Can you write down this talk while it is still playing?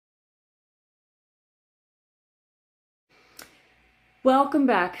Welcome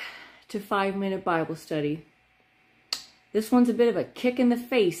back to 5-Minute Bible Study. This one's a bit of a kick in the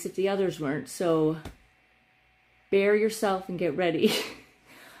face if the others weren't, so bear yourself and get ready.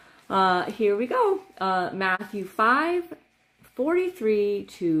 Here we go. Matthew 5:43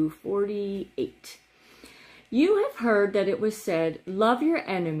 to 48. You have heard that it was said, love your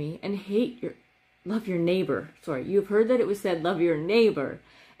enemy and love your neighbor. You have heard that it was said, love your neighbor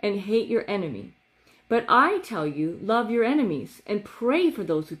and hate your enemy. But I tell you, love your enemies and pray for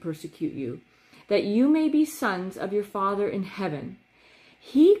those who persecute you, that you may be sons of your Father in heaven.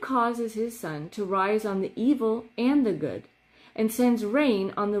 He causes his sun to rise on the evil and the good, and sends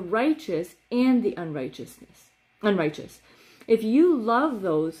rain on the righteous and the unrighteous. If you love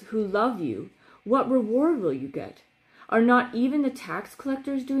those who love you, what reward will you get? Are not even the tax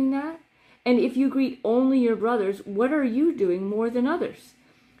collectors doing that? And if you greet only your brothers, what are you doing more than others?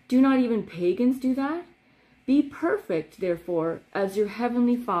 Do not even pagans do that? Be perfect, therefore, as your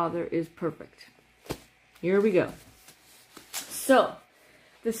heavenly Father is perfect. Here we go. So,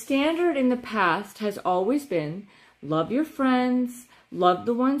 the standard in the past has always been, love your friends, love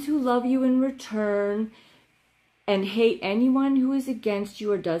the ones who love you in return, and hate anyone who is against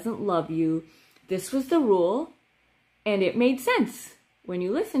you or doesn't love you. This was the rule, and it made sense. When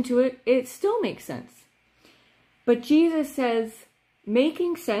you listen to it, it still makes sense. But Jesus says,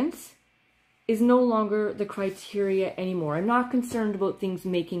 making sense is no longer the criteria anymore. I'm not concerned about things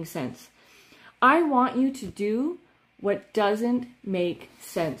making sense. I want you to do what doesn't make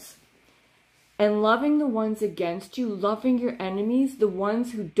sense. And loving the ones against you, loving your enemies, the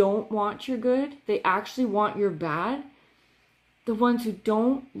ones who don't want your good, they actually want your bad, the ones who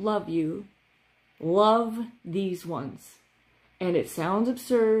don't love you, love these ones. And it sounds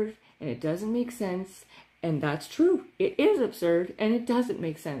absurd, and it doesn't make sense, and that's true. It is absurd, and it doesn't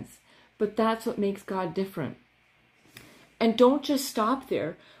make sense. But that's what makes God different. And don't just stop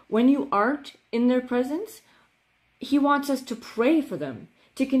there. When you aren't in their presence, He wants us to pray for them,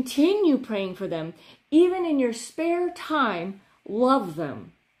 to continue praying for them. Even in your spare time, love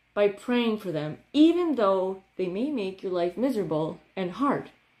them by praying for them, even though they may make your life miserable and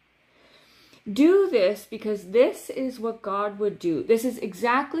hard. Do this because this is what God would do. This is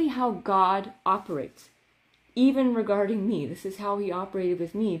exactly how God operates. Even regarding me, this is how He operated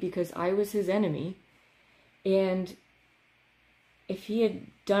with me because I was His enemy. And if He had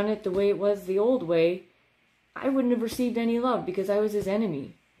done it the way it was the old way, I wouldn't have received any love because I was His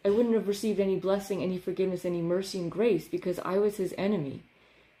enemy. I wouldn't have received any blessing, any forgiveness, any mercy and grace because I was His enemy.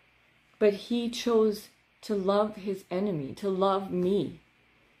 But He chose to love His enemy, to love me.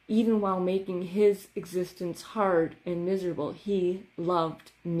 Even while making His existence hard and miserable, He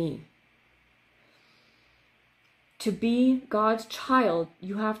loved me. To be God's child,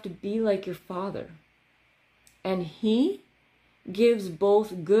 you have to be like your Father. And He gives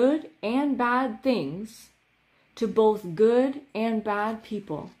both good and bad things to both good and bad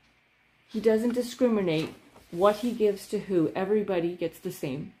people. He doesn't discriminate what He gives to who. Everybody gets the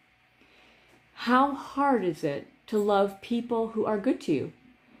same. How hard is it to love people who are good to you?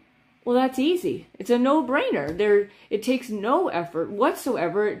 Well, that's easy. It's a no-brainer. It takes no effort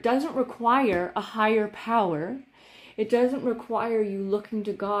whatsoever. It doesn't require a higher power. It doesn't require you looking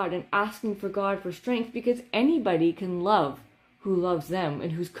to God and asking for God for strength because anybody can love who loves them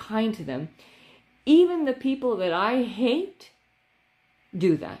and who's kind to them. Even the people that I hate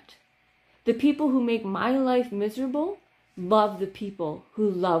do that. The people who make my life miserable love the people who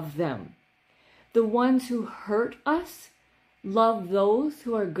love them. The ones who hurt us love those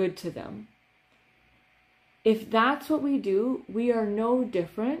who are good to them. If that's what we do, we are no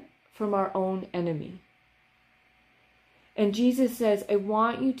different from our own enemy. And Jesus says, I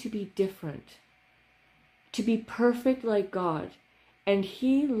want you to be different, to be perfect like God. And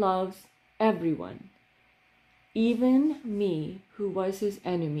He loves everyone, even me, who was His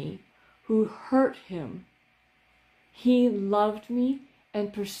enemy, who hurt Him. He loved me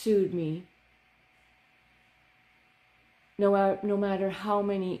and pursued me. No matter how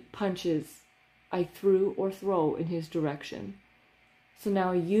many punches I threw or throw in His direction. So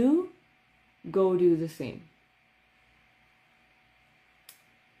now you go do the same.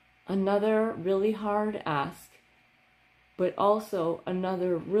 Another really hard ask, but also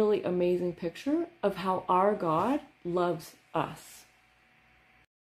another really amazing picture of how our God loves us.